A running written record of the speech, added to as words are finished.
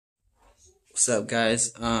What's up,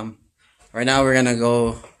 guys? Right now we're gonna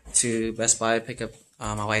go to Best Buy, pick up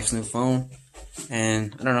my wife's new phone,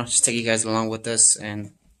 and I don't know, just take you guys along with us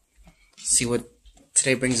and see what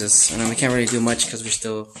today brings us. I know we can't really do much because we're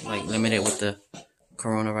still like limited with the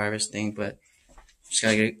coronavirus thing, but just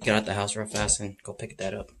gotta get out the house real fast and go pick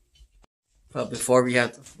that up. But before we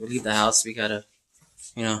leave the house, we gotta,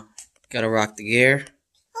 gotta rock the gear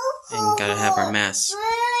and gotta have our mask.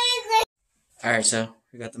 Alright, so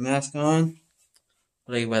we got the mask on.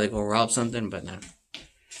 I think about to go rob something, but no.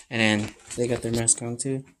 And then they got their mask on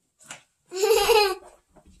too.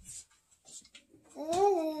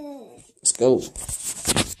 Let's go.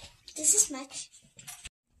 This is much.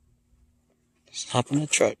 Let's hop in the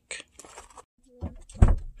truck.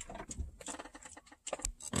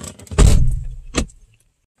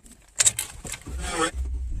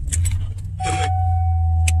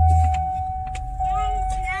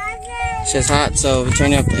 Shit's hot, so we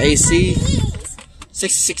turn up the AC.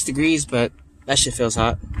 66 degrees, but that shit feels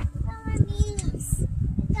hot.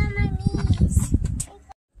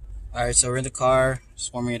 Alright, so we're in the car,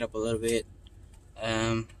 just warming it up a little bit.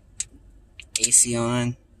 AC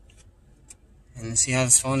on. And let's see how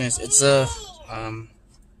this phone is. It's the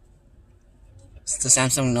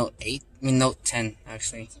Samsung Note 8. Note 10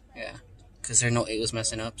 actually. Yeah. Because their Note 8 was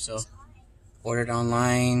messing up, so ordered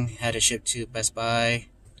online, had it shipped to Best Buy.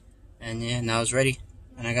 And yeah, now it's ready.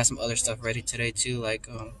 And I got some other stuff ready today too, like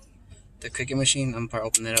the cookie machine. I'm probably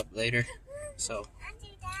open that up later. So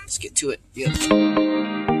let's get to it. Yeah.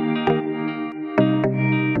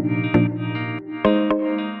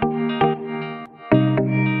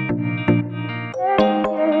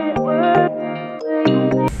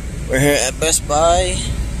 We're here at Best Buy.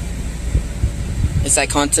 It's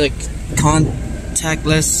like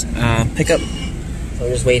contactless pickup. So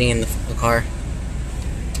we're just waiting in the car.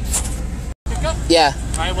 Yeah.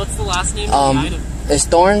 Alright, what's the last name of the item? It's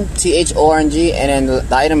Thorn, Thorng, and then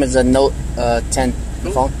the item is a Note 10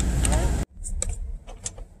 phone.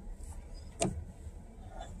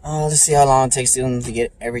 Let's see how long it takes them to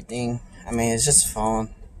get everything. I mean, it's just a phone,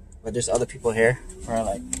 but there's other people here, or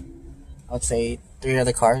like, I would say 3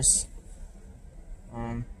 other cars.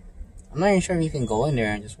 I'm not even sure if you can go in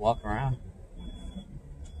there and just walk around.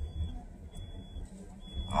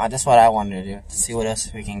 That's what I wanted to do, to see what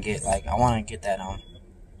else we can get. Like, I want to get that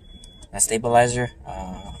stabilizer.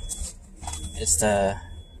 It's the, I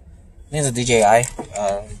think it's a DJI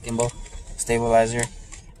gimbal stabilizer. It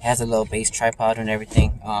has a little base tripod and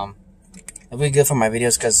everything. It'll be good for my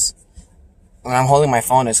videos because when I'm holding my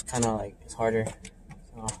phone, it's kind of like, it's harder.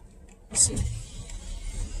 So, let's see.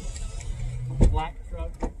 Black truck.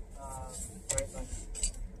 Right.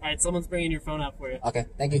 Alright, someone's bringing your phone out for you. Okay,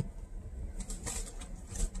 thank you.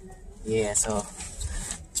 Yeah, so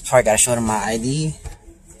probably gotta show them my ID,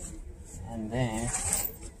 and then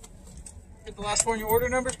Get the last four in your order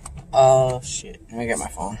number. Oh shit! Let me get my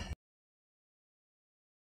phone.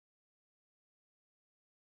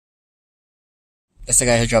 That's the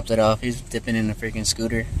guy who dropped it off. He's dipping in a freaking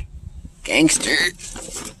scooter. Gangster.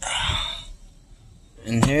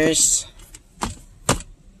 And here's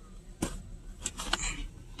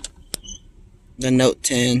the Note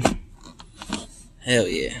 10. Hell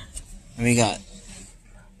yeah. And we got,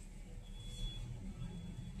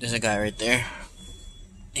 there's a guy right there.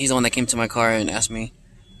 He's the one that came to my car and asked me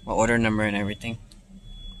my order number and everything.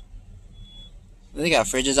 They got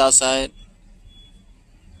fridges outside.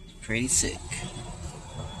 Pretty sick.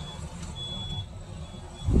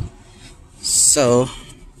 So,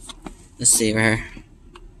 let's see right here.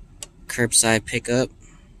 Curbside pickup.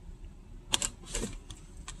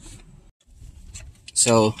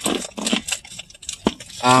 So,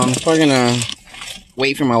 I'm probably gonna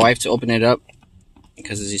wait for my wife to open it up,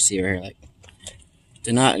 because as you see right here, like,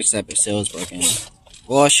 do not accept if sale is broken.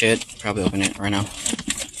 Well, I should probably open it right now.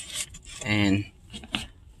 And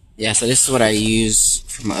yeah, so this is what I use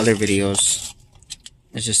for my other videos.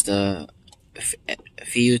 It's just a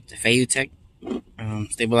Tech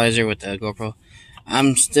stabilizer with the Gopro.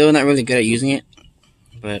 I'm still not really good at using it,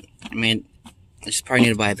 but I mean, I just probably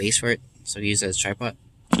need to buy a base for it, so I use it as a tripod.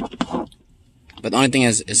 But the only thing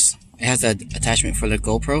is it has that attachment for the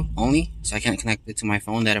GoPro only, so I can't connect it to my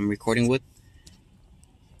phone that I'm recording with.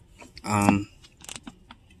 I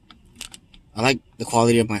like the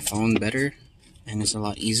quality of my phone better, and it's a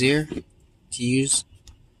lot easier to use.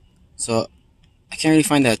 So I can't really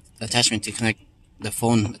find that attachment to connect the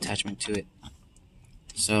phone attachment to it.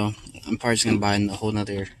 So I'm probably just gonna buy a whole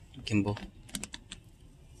nother gimbal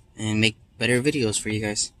and make better videos for you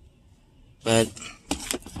guys. But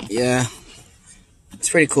yeah, it's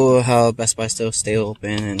pretty cool how Best Buy still stay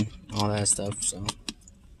open and all that stuff. So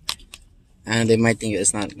and they might think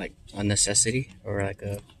it's not like a necessity or like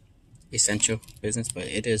a essential business, but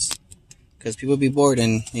it is, because people be bored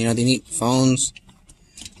and they need phones,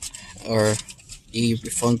 or your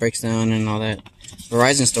phone breaks down and all that.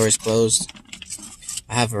 Verizon store is closed.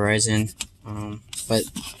 I have Verizon, but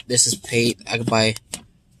this is paid. I could buy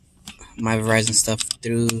my Verizon stuff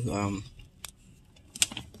through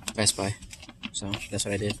Best Buy, so that's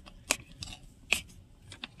what I did.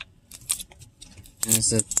 And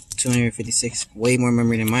it's a 256, way more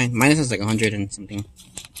memory than mine. Mine is like 100 and something,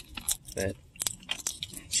 but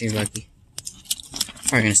she's lucky.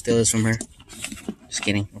 Probably gonna steal this from her. Just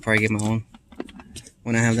kidding. I'll probably get my own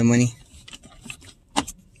when I have the money.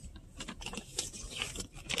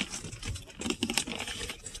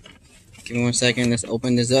 Give me 1 second. Let's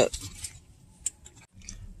open this up.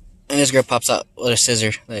 And this girl pops out with a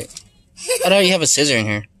scissor. Like, I don't you have a scissor in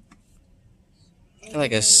here.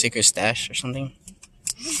 Like a secret stash or something.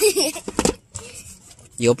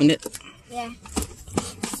 You opened it? Yeah.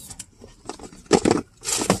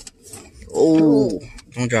 Oh,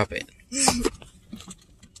 don't drop it.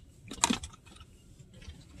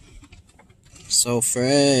 So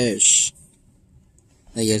fresh.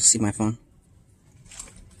 Now you guys see my phone.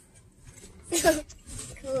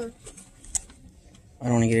 Cool. I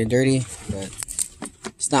don't want to get it dirty, but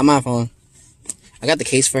it's not my phone. I got the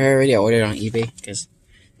case for her already. I ordered it on eBay because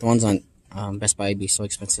the ones on Best Buy would be so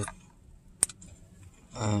expensive.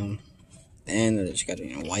 And she got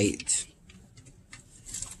it in white.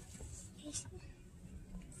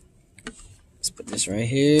 Let's put this right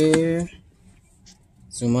here.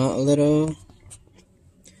 Zoom out a little.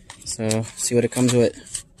 So, see what it comes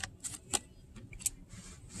with.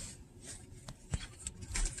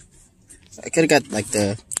 I could have got like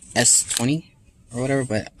the S20 or whatever,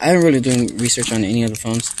 but I haven't really doing research on any of the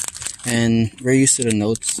phones, and we're used to the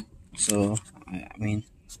Notes, so I mean,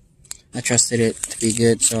 I trusted it to be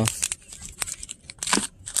good. So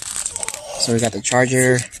we got the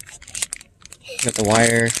charger, we got the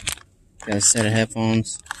wire, got a set of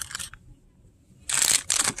headphones.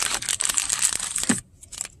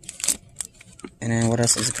 And then what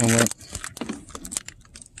else does it come with?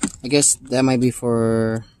 I guess that might be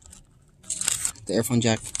for the earphone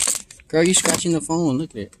jack. Girl, you scratching the phone. Look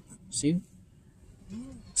at it. See?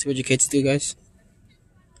 See what your kids do, guys?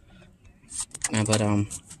 Nah, but the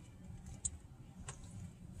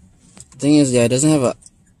thing is, yeah, it doesn't have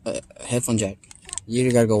a headphone jack. You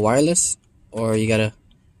either gotta go wireless, or you gotta.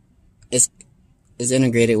 It's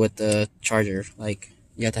integrated with the charger. Like,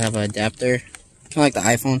 you have to have an adapter, kind of like the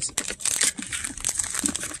iPhones.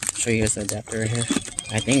 Show you guys the adapter right here.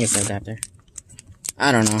 I think it's the adapter.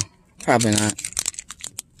 I don't know. Probably not.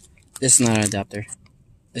 This is not an adapter.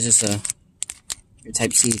 It's just your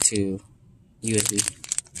Type C to USB.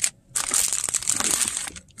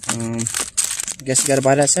 I guess you gotta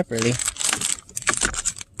buy that separately.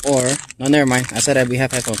 Or no, never mind. I said that we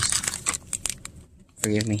have headphones.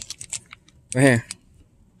 Forgive me. Right here.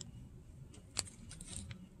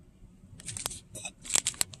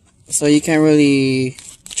 So you can't really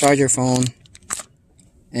charge your phone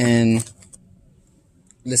and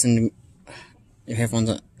listen to your headphones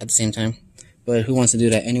at the same time, but who wants to do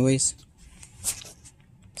that anyways?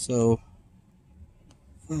 So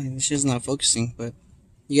this shit's not focusing, but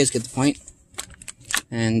you guys get the point.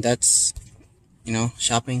 And that's,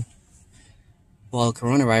 shopping while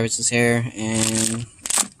coronavirus is here, and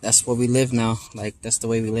that's what we live now. Like, that's the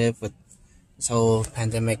way we live with this whole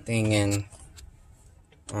pandemic thing, and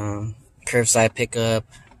curbside pickup,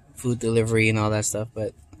 food delivery, and all that stuff.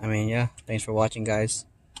 But I mean, yeah, thanks for watching, guys.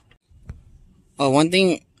 Oh, one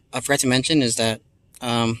thing I forgot to mention is that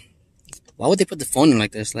why would they put the phone in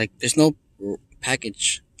like this? Like, there's no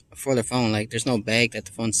package for the phone. Like, there's no bag that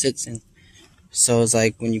the phone sits in. So it's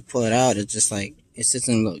like when you pull it out, it's just like it sits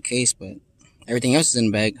in a little case, but everything else is in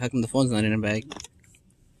a bag. How come the phone's not in a bag?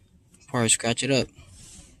 Probably scratch it up.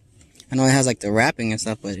 I know it has like the wrapping and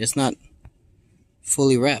stuff, but it's not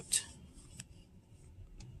fully wrapped.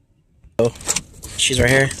 So she's right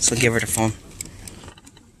here, so give her the phone.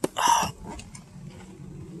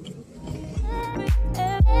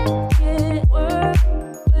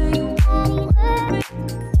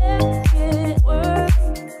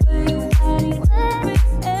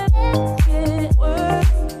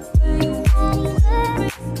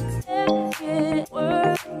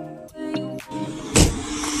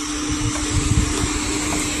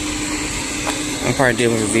 I'm probably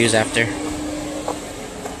doing reviews after.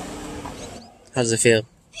 How does it feel?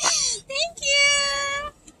 Thank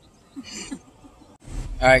you.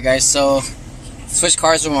 Alright guys, so switch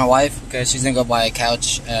cars with my wife because she's gonna go buy a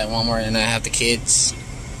couch at Walmart, and I have the kids.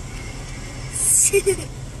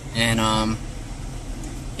 And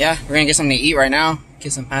yeah, we're gonna get something to eat right now.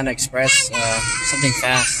 Get some Panda Express, something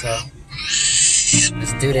fast. So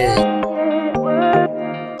let's do this.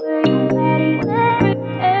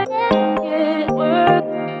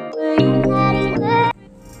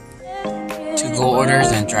 2 go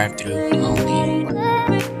orders and drive-through only.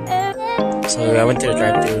 So I went to the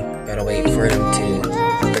drive-through. Gotta wait for them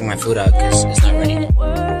to bring my food out because it's not ready.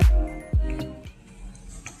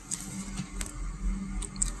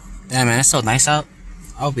 Damn, man, it's so nice out.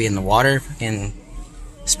 I'll be in the water, fucking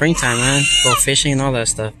springtime, man. Go fishing and all that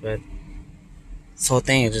stuff, but this whole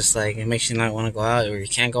thing is just like, it makes you not want to go out, or you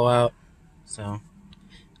can't go out. So,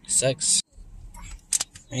 it sucks.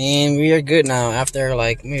 And we are good now after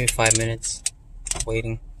like maybe 5 minutes of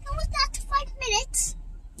waiting. No, was not 5 minutes.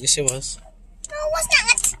 Yes, it was. No, it was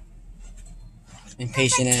not.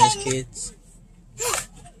 Impatient ass kids.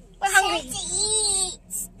 We're hungry. To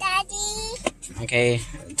eat, Daddy. Okay,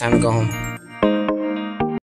 time to go home.